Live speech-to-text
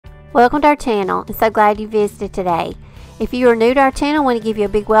Welcome to our channel. I'm so glad you visited today. If you are new to our channel, I want to give you a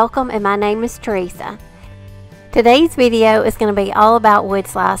big welcome, and my name is Teresa. Today's video is going to be all about wood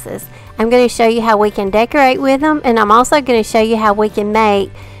slices. I'm going to show you how we can decorate with them, and I'm also going to show you how we can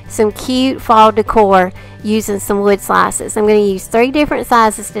make some cute fall decor using some wood slices. I'm going to use 3 different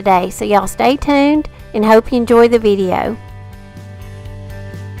sizes today, so y'all stay tuned and hope you enjoy the video.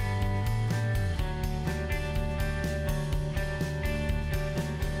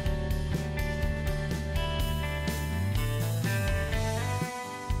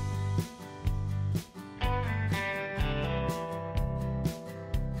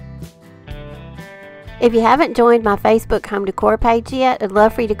 If you haven't joined my Facebook home decor page yet, I'd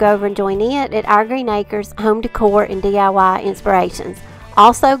love for you to go over and join it at Our Greene Acres Home Decor and DIY Inspirations.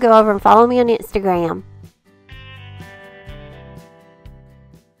 Also, go over and follow me on Instagram.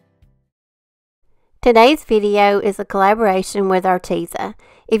 Today's video is a collaboration with ARTEZA.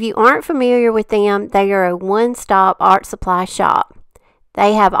 If you aren't familiar with them, they are a one-stop art supply shop.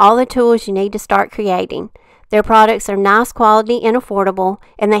 They have all the tools you need to start creating. Their products are nice quality and affordable,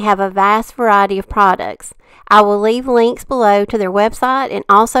 and they have a vast variety of products. I will leave links below to their website and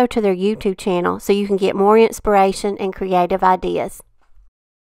also to their YouTube channel so you can get more inspiration and creative ideas.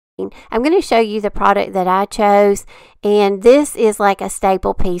 I'm going to show you the product that I chose, and this is like a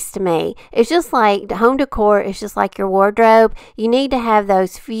staple piece to me. It's just like the home decor is just like your wardrobe. You need to have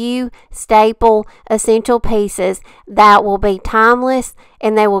those few staple essential pieces that will be timeless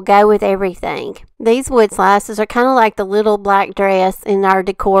and they will go with everything. These wood slices are kind of like the little black dress in our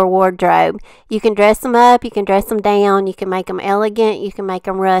decor wardrobe. You can dress them up, you can dress them down, you can make them elegant, you can make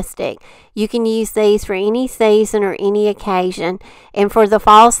them rustic. You can use these for any season or any occasion. And for the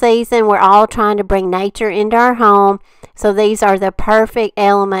fall season, we're all trying to bring nature into our home. So these are the perfect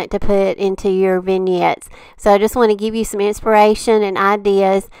element to put into your vignettes. So I just want to give you some inspiration and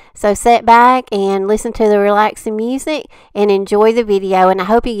ideas. So sit back and listen to the relaxing music and enjoy the video. And I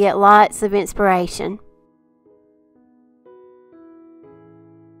hope you get lots of inspiration.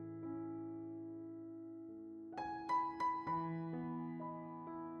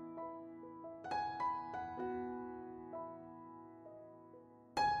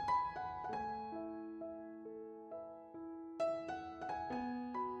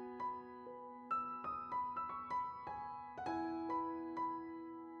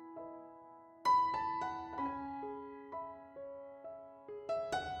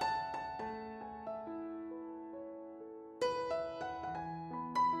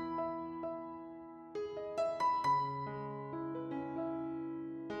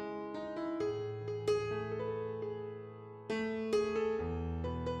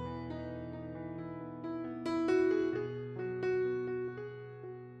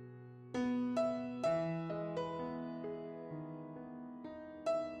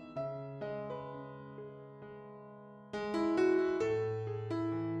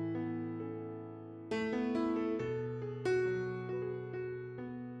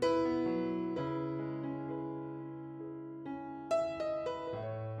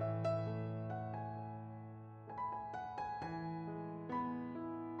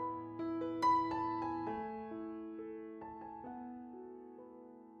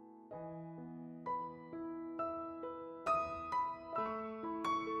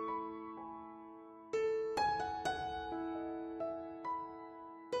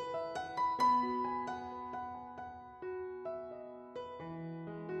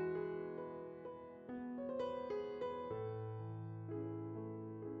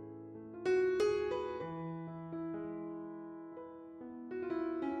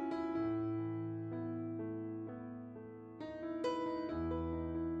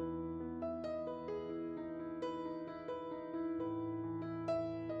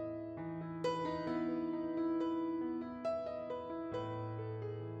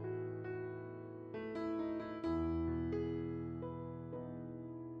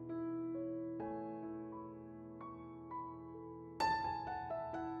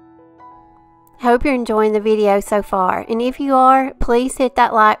 Hope you're enjoying the video so far, and if you are, please hit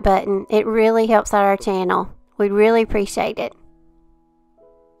that like button. It really helps out our channel. We'd really appreciate it.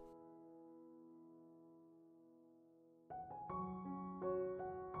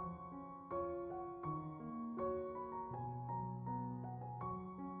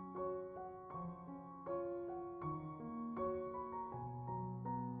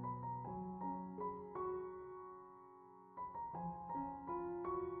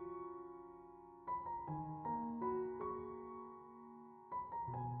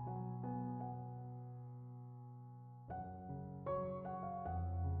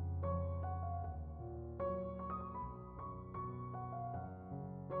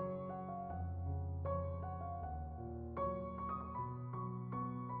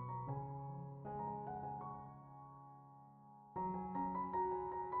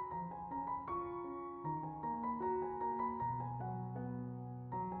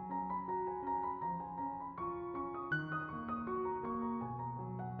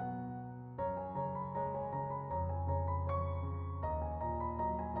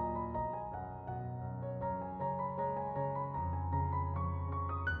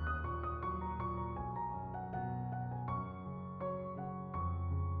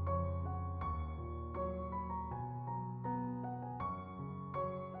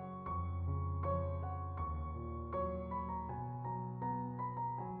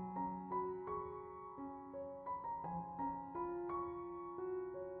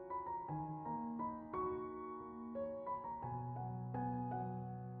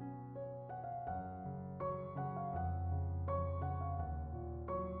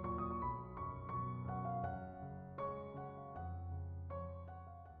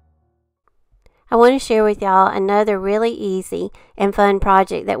 I want to share with y'all another really easy and fun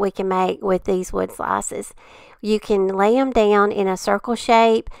project that we can make with these wood slices. You can lay them down in a circle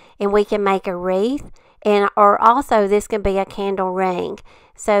shape and we can make a wreath, or also this can be a candle ring.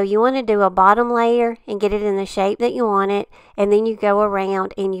 So you want to do a bottom layer and get it in the shape that you want it, and then you go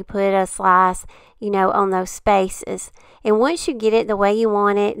around and you put a slice, on those spaces. And once you get it the way you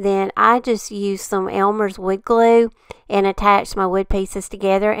want it, then I just use some Elmer's wood glue and attach my wood pieces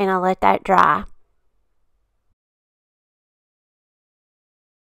together, and I let that dry.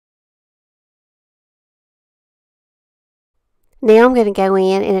 Now I'm going to go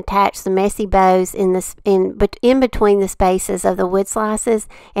in and attach some messy bows in between the spaces of the wood slices,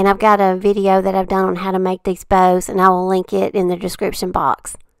 and I've got a video that I've done on how to make these bows, and I will link it in the description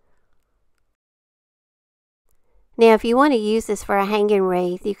box. Now if you want to use this for a hanging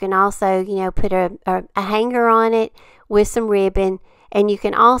wreath, you can also put a hanger on it with some ribbon, and you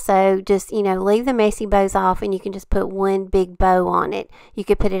can also just leave the messy bows off, and you can just put one big bow on it. You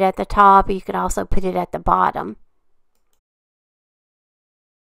could put it at the top, or you could also put it at the bottom.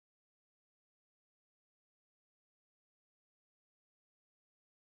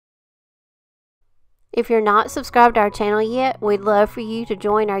 If you're not subscribed to our channel yet, we'd love for you to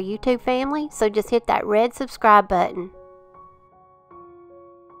join our YouTube family, so just hit that red subscribe button.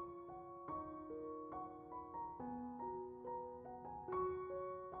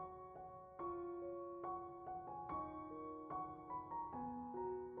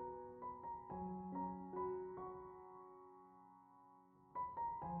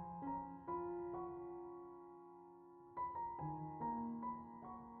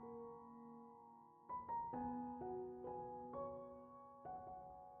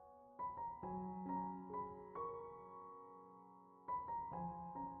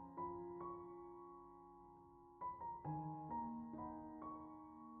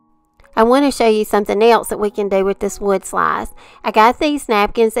 I want to show you something else that we can do with this wood slice. I got these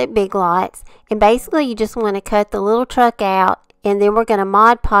napkins at Big Lots, and basically you just want to cut the little truck out, and then we're going to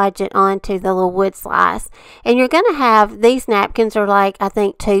Mod Podge it onto the little wood slice. And you're going to have, these napkins are like, I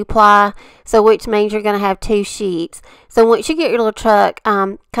think 2-ply, so which means you're going to have 2 sheets. So once you get your little truck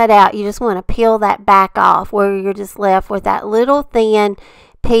cut out, you just want to peel that back off, where you're just left with that little thin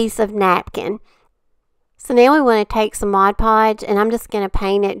piece of napkin. So now we want to take some Mod Podge, and I'm just going to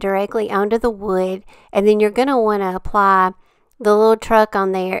paint it directly onto the wood, and then you're going to want to apply the little truck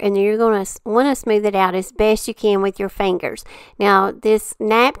on there, and then you're going to want to smooth it out as best you can with your fingers. Now this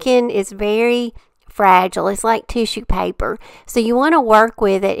napkin is very fragile. It's like tissue paper, so you want to work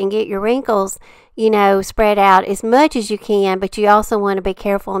with it and get your wrinkles spread out as much as you can, but you also want to be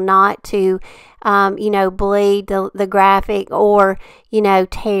careful not to bleed the graphic or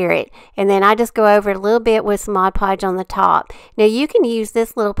tear it. And then I just go over it a little bit with some Mod Podge on the top. Now you can use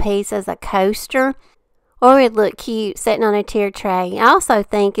this little piece as a coaster, or it'd look cute sitting on a tier tray. I also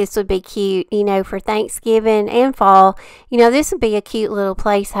think this would be cute, for Thanksgiving and fall. This would be a cute little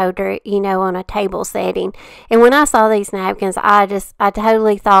placeholder, on a table setting. And when I saw these napkins, I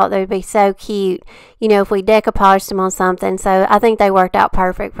totally thought they would be so cute, if we decoupaged them on something. So I think they worked out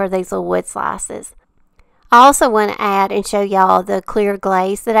perfect for these little wood slices. I also want to add and show y'all the clear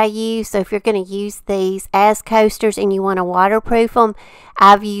glaze that I use. So if you're going to use these as coasters and you want to waterproof them,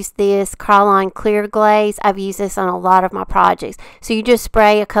 I've used this Krylon clear glaze. I've used this on a lot of my projects. So you just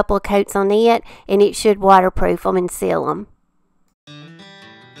spray a couple of coats on it, and it should waterproof them and seal them.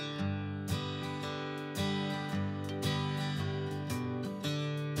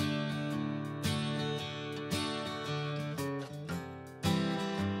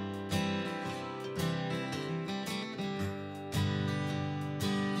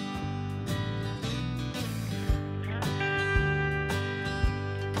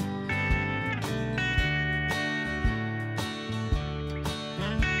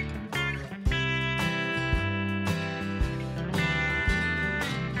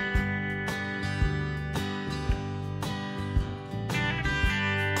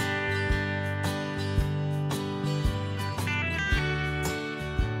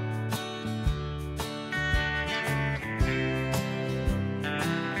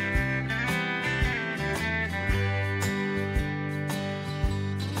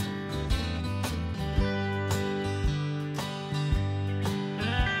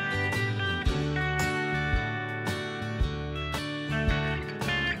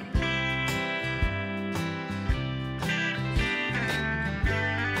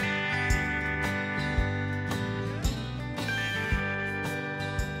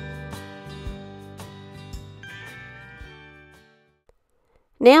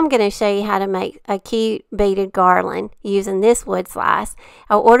 Now I'm going to show you how to make a cute beaded garland using this wood slice.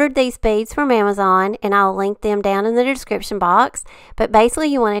 I ordered these beads from Amazon and I'll link them down in the description box. But basically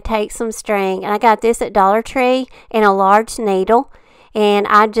you want to take some string, and I got this at Dollar Tree, and a large needle. And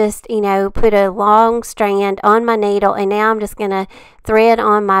I just, put a long strand on my needle, and now I'm just going to thread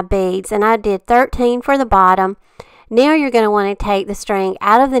on my beads. And I did 13 for the bottom. Now you're going to want to take the string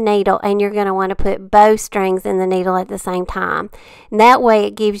out of the needle, and you're going to want to put both strings in the needle at the same time. And that way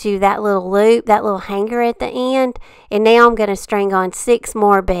it gives you that little loop, that little hanger at the end. And now I'm going to string on 6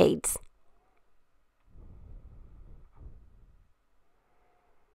 more beads.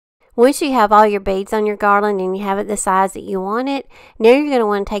 Once you have all your beads on your garland and you have it the size that you want it, now you're going to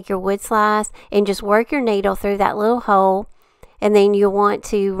want to take your wood slice and just work your needle through that little hole. And then you'll want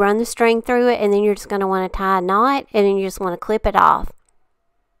to run the string through it, and then you're just going to want to tie a knot, and then you just want to clip it off.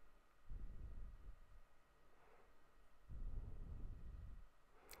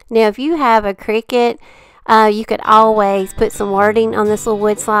 Now if you have a Cricut, you could always put some wording on this little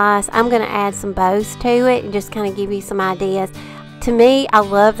wood slice. I'm going to add some bows to it and just kind of give you some ideas. To me, I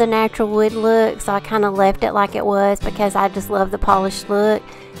love the natural wood look, so I kind of left it like it was because I just love the polished look.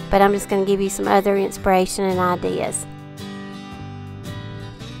 But I'm just going to give you some other inspiration and ideas.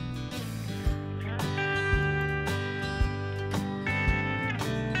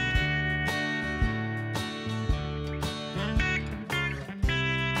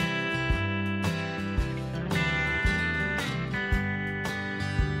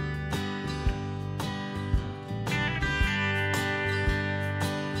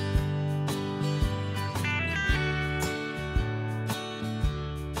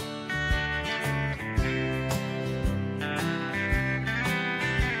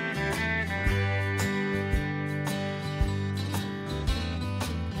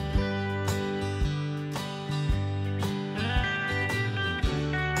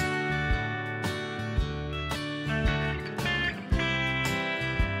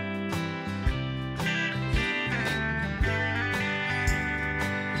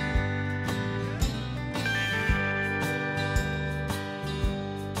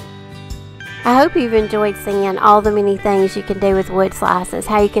 I hope you've enjoyed seeing all the many things you can do with wood slices,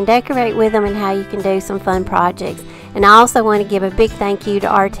 how you can decorate with them, and how you can do some fun projects. And I also want to give a big thank you to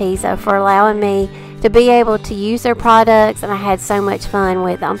ARTEZA for allowing me to be able to use their products, and I had so much fun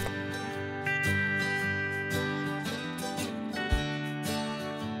with them.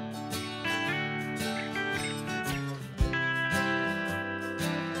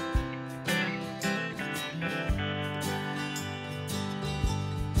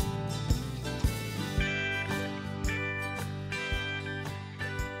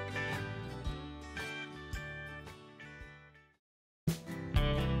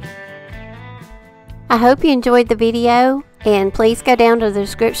 I hope you enjoyed the video, and please go down to the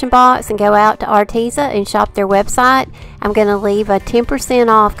description box and go out to ARTEZA and shop their website. I'm going to leave a 10%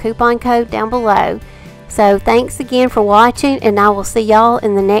 off coupon code down below. So thanks again for watching, and I will see y'all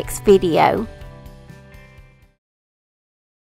in the next video.